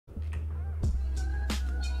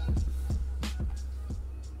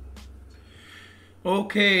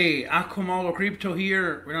Okay, Akumaldo Crypto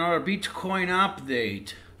here with another Bitcoin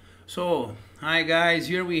update. So, hi guys,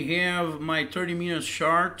 here we have my 30 minutes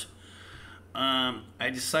chart.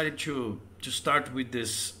 I decided to start with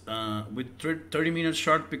this with 30 minutes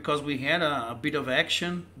chart because we had a bit of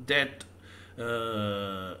action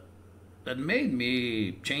uh, that made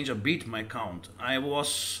me change a bit my count. I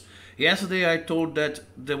was yesterday I told that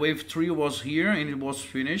the wave 3 was here and it was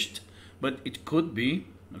finished, but it could be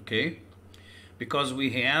okay because we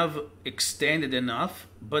have extended enough,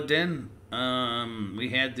 but then we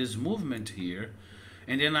had this movement here,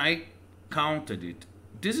 and then I counted it.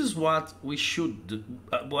 This is what we should,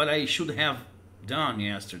 what I should have done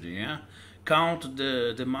yesterday. Yeah, count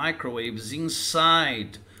the microwaves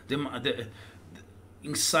inside the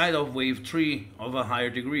inside of wave 3 of a higher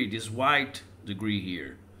degree, this white degree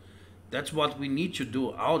here. That's what we need to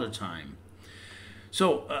do all the time.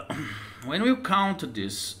 So when we count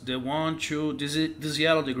this, the one, two, this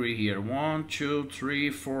yellow degree here, 1, 2, 3,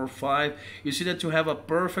 4, 5. You see that you have a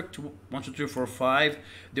perfect 1, 2, 3, 4, 5.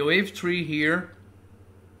 The wave 3 here,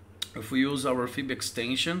 if we use our fib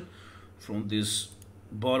extension from this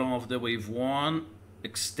bottom of the wave 1,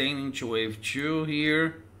 extending to wave 2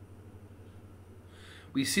 here,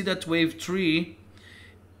 we see that wave 3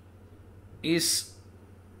 is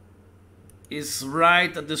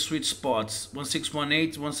right at the sweet spots,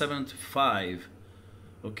 1618, 175.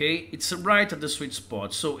 Okay, it's right at the sweet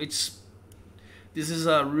spot. So this is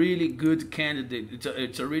a really good candidate.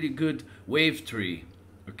 It's a really good wave 3.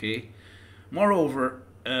 Okay, moreover,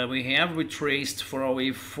 we have retraced for our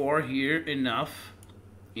wave 4 here enough,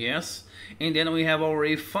 yes, and then we have our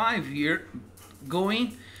wave 5 here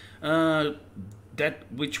going that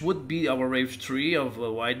which would be our wave 3 of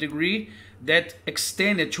a wide degree that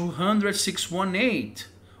extended to 10618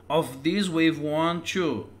 of this wave 1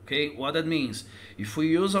 2. Okay, what that means, if we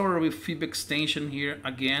use our fib extension here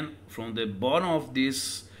again from the bottom of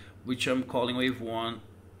this, which I'm calling wave 1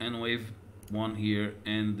 and wave 1 here,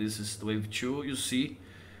 and this is the wave 2, you see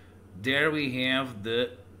there we have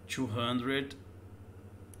the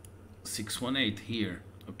 20618 here.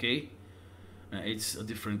 Okay, it's a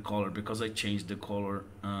different color because I changed the color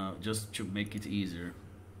just to make it easier.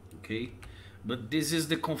 Okay, but this is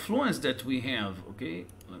the confluence that we have. Okay,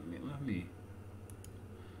 let me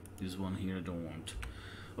this one here I don't want.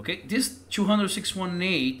 Okay, this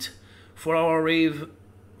 20618 for our wave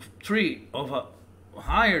 3 of a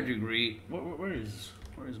higher degree. Where is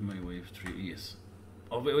my wave 3? Yes,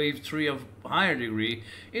 of wave 3 of higher degree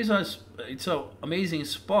is it's a amazing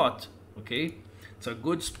spot. Okay, it's a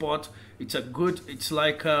good spot. It's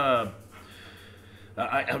like a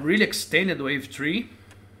really extended wave 3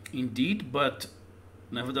 indeed, but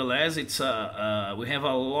nevertheless it's we have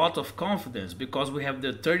a lot of confidence because we have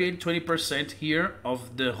the 38-20% here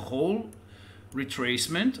of the whole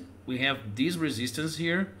retracement. We have this resistance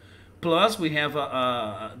here, plus we have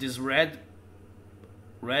this red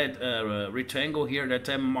rectangle here that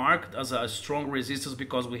I marked as a strong resistance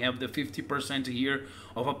because we have the 50% here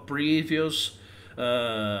of a previous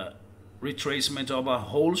retracement of a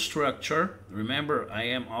whole structure. Remember, I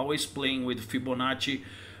am always playing with Fibonacci,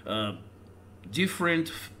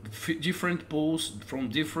 different pools from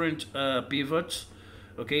different pivots.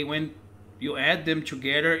 Okay, when you add them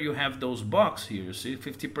together, you have those boxes here. See,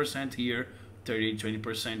 50% here,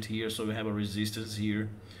 30-20% here, so we have a resistance here.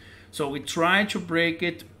 So we tried to break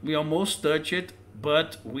it, we almost touched it,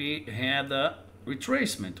 but we had a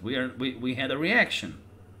retracement. We had a reaction,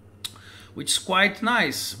 which is quite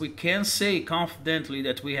nice. We can say confidently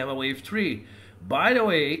that we have a wave 3. By the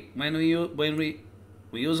way, when we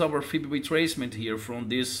use our fib retracement here from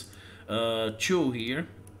this 2 here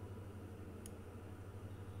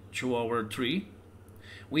to our 3,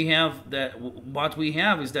 we have that. What we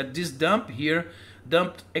have is that this dump here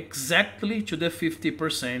dumped exactly to the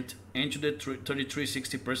 50% and to the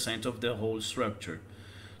 33-60% of the whole structure.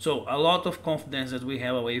 So a lot of confidence that we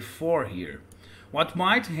have a wave 4 here. What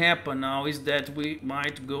might happen now is that we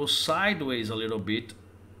might go sideways a little bit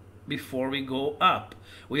before we go up.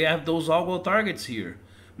 We have those algo targets here,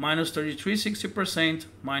 minus 33-60%,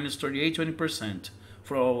 minus 38-20%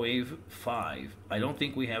 for our wave 5. I don't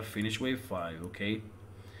think we have finished wave 5, okay?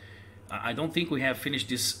 I don't think we have finished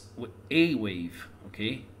this A wave,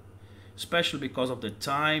 okay? Especially because of the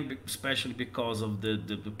time, especially because of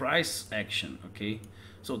the price action, okay?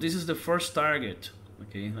 So this is the first target,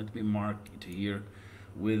 okay? Let me mark it here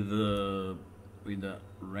with the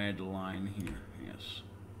red line here, yes.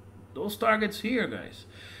 Those targets here, guys.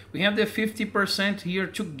 We have the 50% here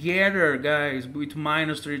together, guys, with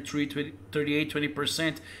minus 33, 38,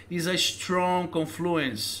 20%. This is a strong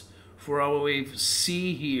confluence for our wave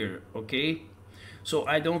C here, okay? So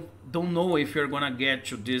I don't know if you're gonna get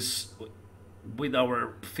to this with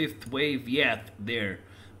our fifth wave yet there,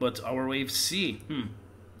 but our wave C,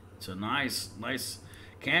 it's a nice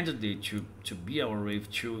candidate to be our wave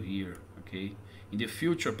 2 here. Okay, in the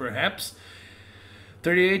future perhaps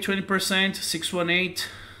 38, 20%, 618,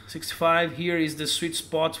 65 here is the sweet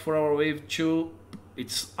spot for our wave 2.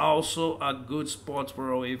 It's also a good spot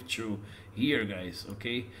for our wave 2 here, guys.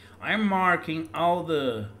 Okay, I'm marking all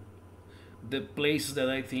the places that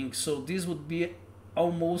I think. So this would be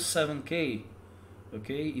almost 7K.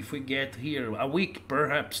 Okay, if we get here a week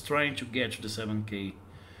perhaps trying to get to the 7K.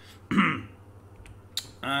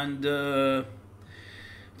 And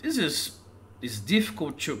this is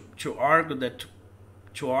difficult to argue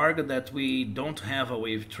that we don't have a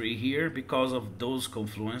wave 3 here because of those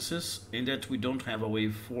confluences, and that we don't have a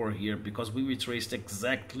wave 4 here because we retraced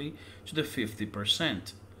exactly to the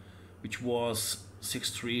 50%, which was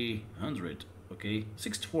 6300. Okay,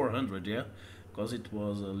 6400, yeah, because it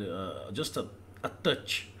was just a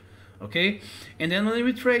touch. Okay, and then when we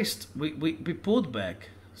retraced, we pulled back.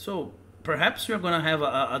 So perhaps we're gonna have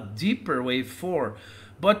a deeper wave 4,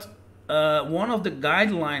 but one of the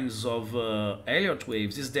guidelines of Elliott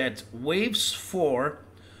waves is that waves 4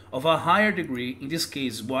 of a higher degree, in this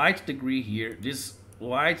case white degree here, this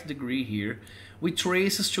white degree here, we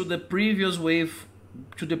traces to the previous wave,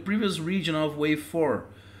 to the previous region of wave 4,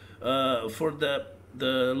 for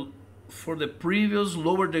the previous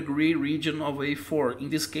lower degree region of wave 4. In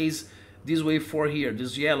this case, this wave 4 here,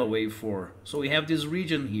 this yellow wave 4. So we have this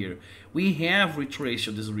region here. We have retraced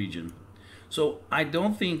to this region. So I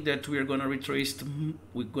don't think that we're gonna retrace.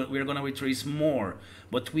 We're gonna retrace more.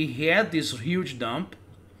 But we had this huge dump,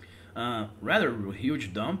 rather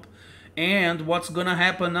huge dump. And what's gonna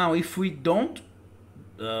happen now if we don't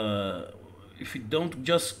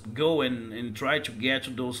just go and try to get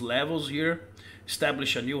to those levels here,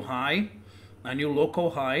 establish a new high, a new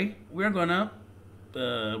local high, we're gonna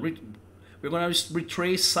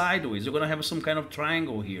retrace sideways. We're gonna have some kind of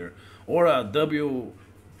triangle here, or a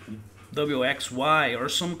WXY, or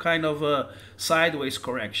some kind of a sideways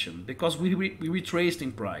correction, because we retraced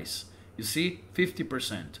in price. You see,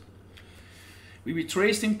 50%. We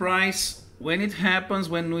retraced in price. When it happens,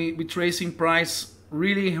 when we retrace in price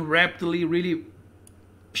really rapidly, really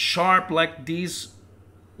sharp like this,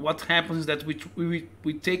 what happens is that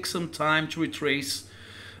we take some time to retrace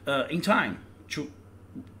in time.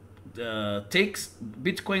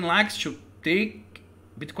 Bitcoin likes to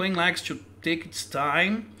take its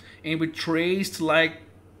time and retrace, like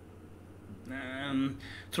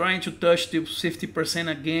trying to touch the 50%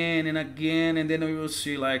 again and again, and then we will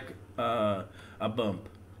see like a bump.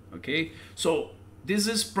 Okay, so this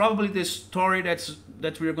is probably the story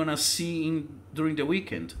that we're gonna see during the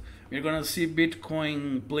weekend. We're gonna see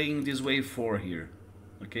Bitcoin playing this wave 4 here.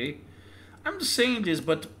 Okay, I'm just saying this,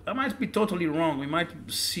 but I might be totally wrong. We might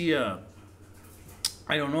see I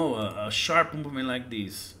don't know, a sharp movement like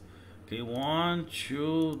this. Okay, 1,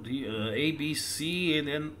 2, the A, B, C, and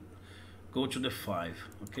then go to the 5.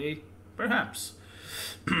 Okay, perhaps.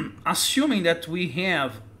 Assuming that we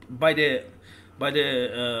have by the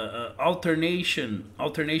alternation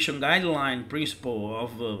guideline principle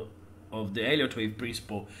of the Elliott wave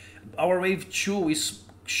principle, our wave 2 is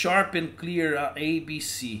sharp and clear A, B,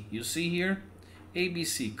 C. You see here, A, B,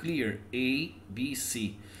 C, clear A, B,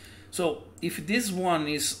 C. So if this one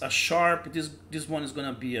is a sharp, this one is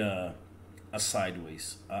gonna be a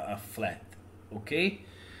sideways, a flat. Okay,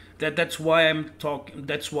 that's why I'm talking.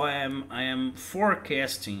 That's why I am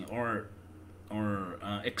forecasting or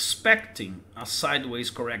expecting a sideways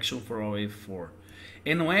correction for our wave 4.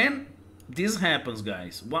 And when this happens,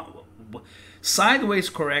 guys, sideways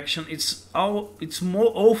correction, it's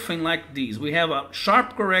more often like this. We have a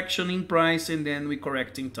sharp correction in price, and then we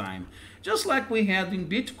correct in time, just like we had in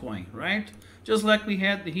Bitcoin, right? Just like we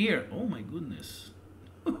had here. Oh my goodness.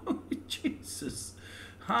 Jesus.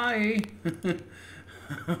 Hi.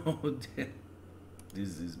 Oh,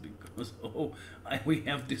 this is because we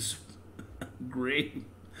have this gray.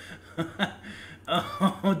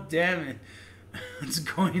 Oh, damn it. What's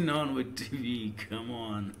going on with TV? Come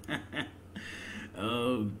on.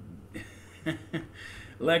 Oh.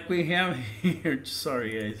 Like we have here.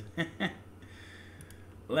 Sorry, guys.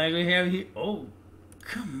 Like we have here. Oh,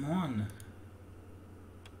 come on.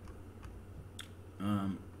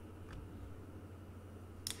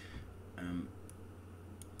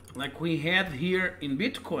 Like we had here in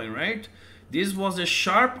Bitcoin, right? This was a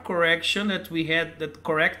sharp correction that we had, that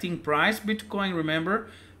correcting price. Bitcoin, remember,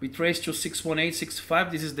 we traced to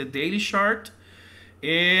 61865. This is the daily chart,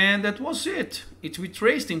 and that was it. It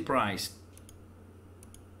retraced in price.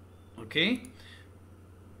 Okay,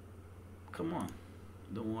 come on.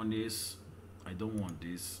 Don't want this. I don't want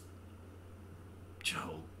this.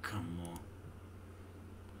 Joe, come on.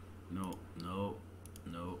 No, no,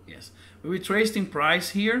 no, yes. We retraced in price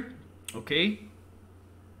here, okay?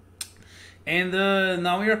 And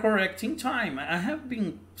now we are correcting time. I have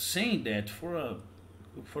been saying that for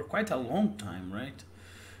quite a long time, right?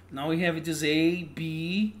 Now we have this A,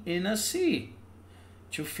 B, and a C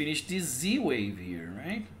to finish this Z wave here,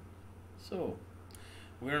 right? So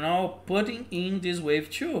we're now putting in this wave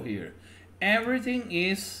 2 here. Everything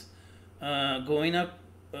is going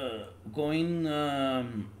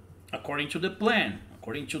according to the plan,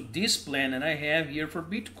 according to this plan that I have here for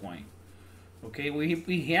Bitcoin. Okay, we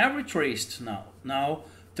have retraced now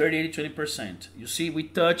 38-20%. You see, we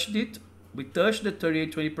touched it. We touched the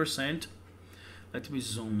 38-20%. Let me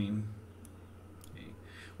zoom in. Okay.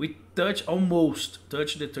 We almost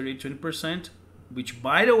touched the 38-20%, which,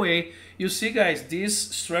 by the way, you see, guys, this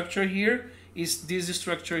structure here is this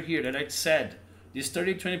structure here that I said. This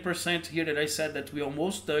 30-20% here that I said that we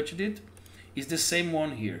almost touched it is the same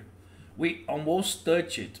one here. We almost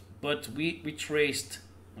touched it, but we traced,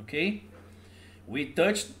 okay? We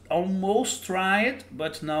touched, almost tried,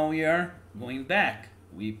 but now we are going back.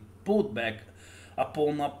 We pulled back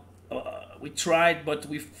upon, we tried, but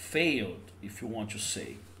we failed, if you want to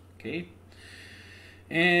say, okay?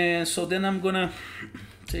 And so then I'm gonna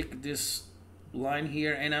take this line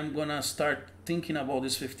here and I'm gonna start thinking about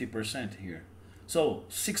this 50% here. So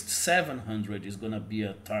 6,700 is gonna be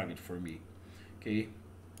a target for me, okay?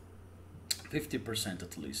 50%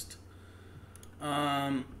 at least.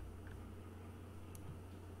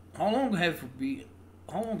 How long have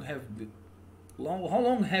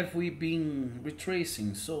we been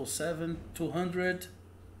retracing? So 200.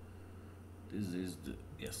 This is the,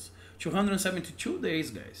 yes, 272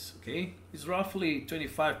 days, guys. Okay, it's roughly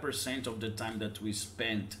 25% of the time that we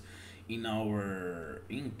spent in our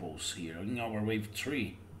impulse here, in our wave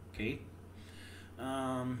 3. Okay.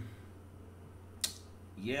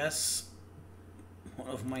 Yes, one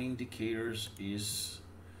of my indicators is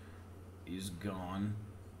gone.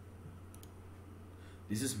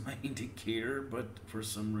 This is my indicator, but for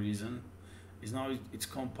some reason it's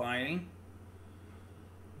compiling.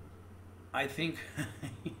 I think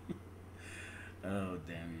oh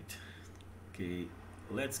damn it. Okay,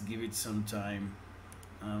 let's give it some time.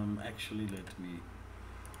 Actually, let me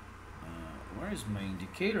where is my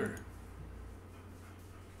indicator?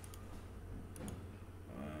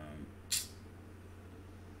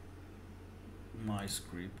 My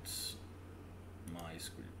scripts.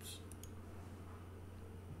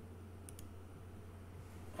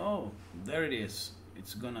 Oh, there it is.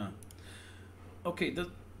 It's gonna. Okay,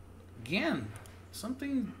 again,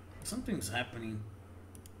 something's happening.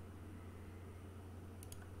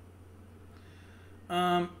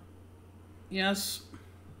 Yes,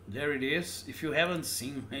 there it is. If you haven't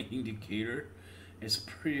seen my indicator, it's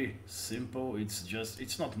pretty simple.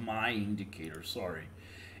 It's not my indicator, sorry.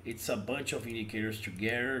 It's a bunch of indicators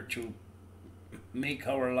together to make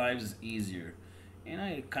our lives easier. And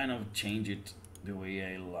I kind of change it the way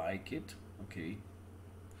I like it, okay?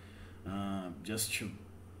 Just to,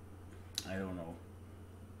 I don't know.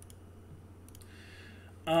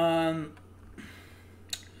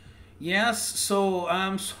 Yes, so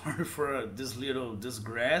I'm sorry for this little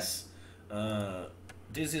digress.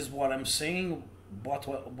 This is what I'm saying,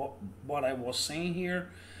 what I was saying here.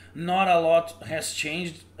 Not a lot has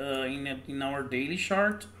changed in our daily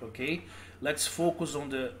chart, okay? Let's focus on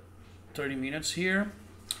the 30 minutes here.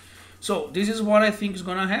 So this is what I think is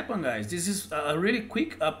gonna happen, guys. This is a really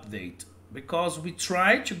quick update because we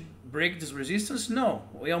tried to break this resistance. No,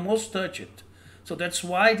 we almost touched it. So that's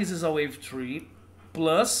why this is a wave 3.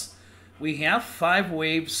 Plus, we have 5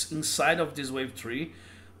 waves inside of this wave 3.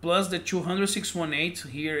 Plus the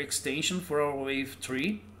 20618 here extension for our wave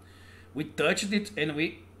 3. We touched it and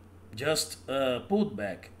we just pulled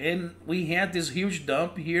back. And we had this huge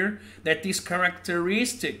dump here that is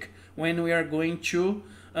characteristic when we are going to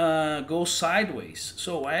go sideways.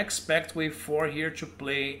 So I expect wave 4 here to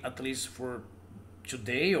play at least for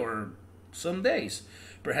today or some days.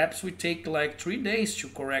 Perhaps we take like 3 days to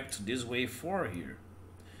correct this wave 4 here.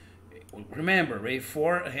 Remember, wave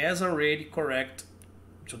 4 has already correct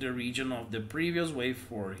to the region of the previous wave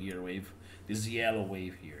 4 here, this yellow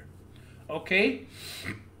wave here. Okay,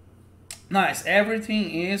 nice.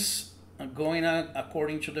 Everything is going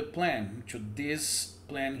according to the plan, to this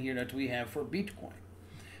plan here that we have for Bitcoin.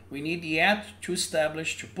 We need yet to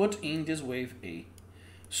establish, to put in this wave A.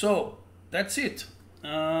 So that's it.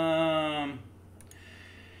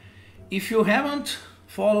 If you haven't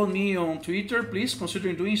followed me on Twitter, please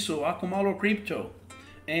consider doing so, Akumalo Crypto.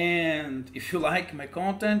 And if you like my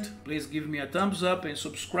content, please give me a thumbs up and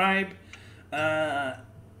subscribe.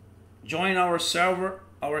 Join our server,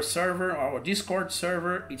 our Discord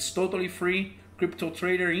server. It's totally free. Crypto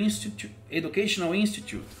Trader Institute, Educational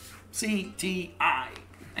Institute, CTI.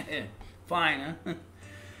 Fine, huh?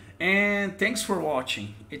 And thanks for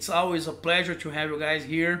watching. It's always a pleasure to have you guys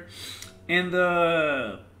here. And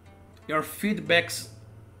your feedbacks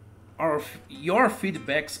are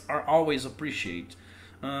always appreciated.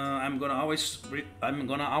 I'm gonna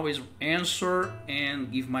always answer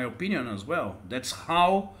and give my opinion as well. That's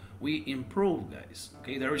how we improve, guys.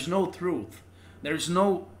 Okay, there is no truth. There is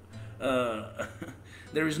no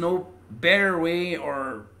there is no better way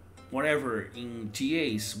or whatever in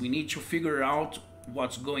TAs. We need to figure out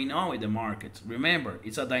what's going on with the market. Remember,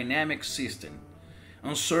 it's a dynamic system.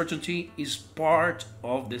 Uncertainty is part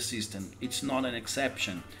of the system. It's not an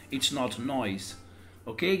exception. It's not noise.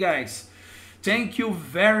 Okay, guys? Thank you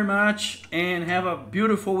very much and have a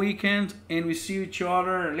beautiful weekend, and we see each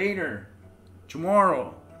other later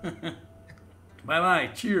tomorrow. Bye bye.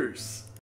 Cheers.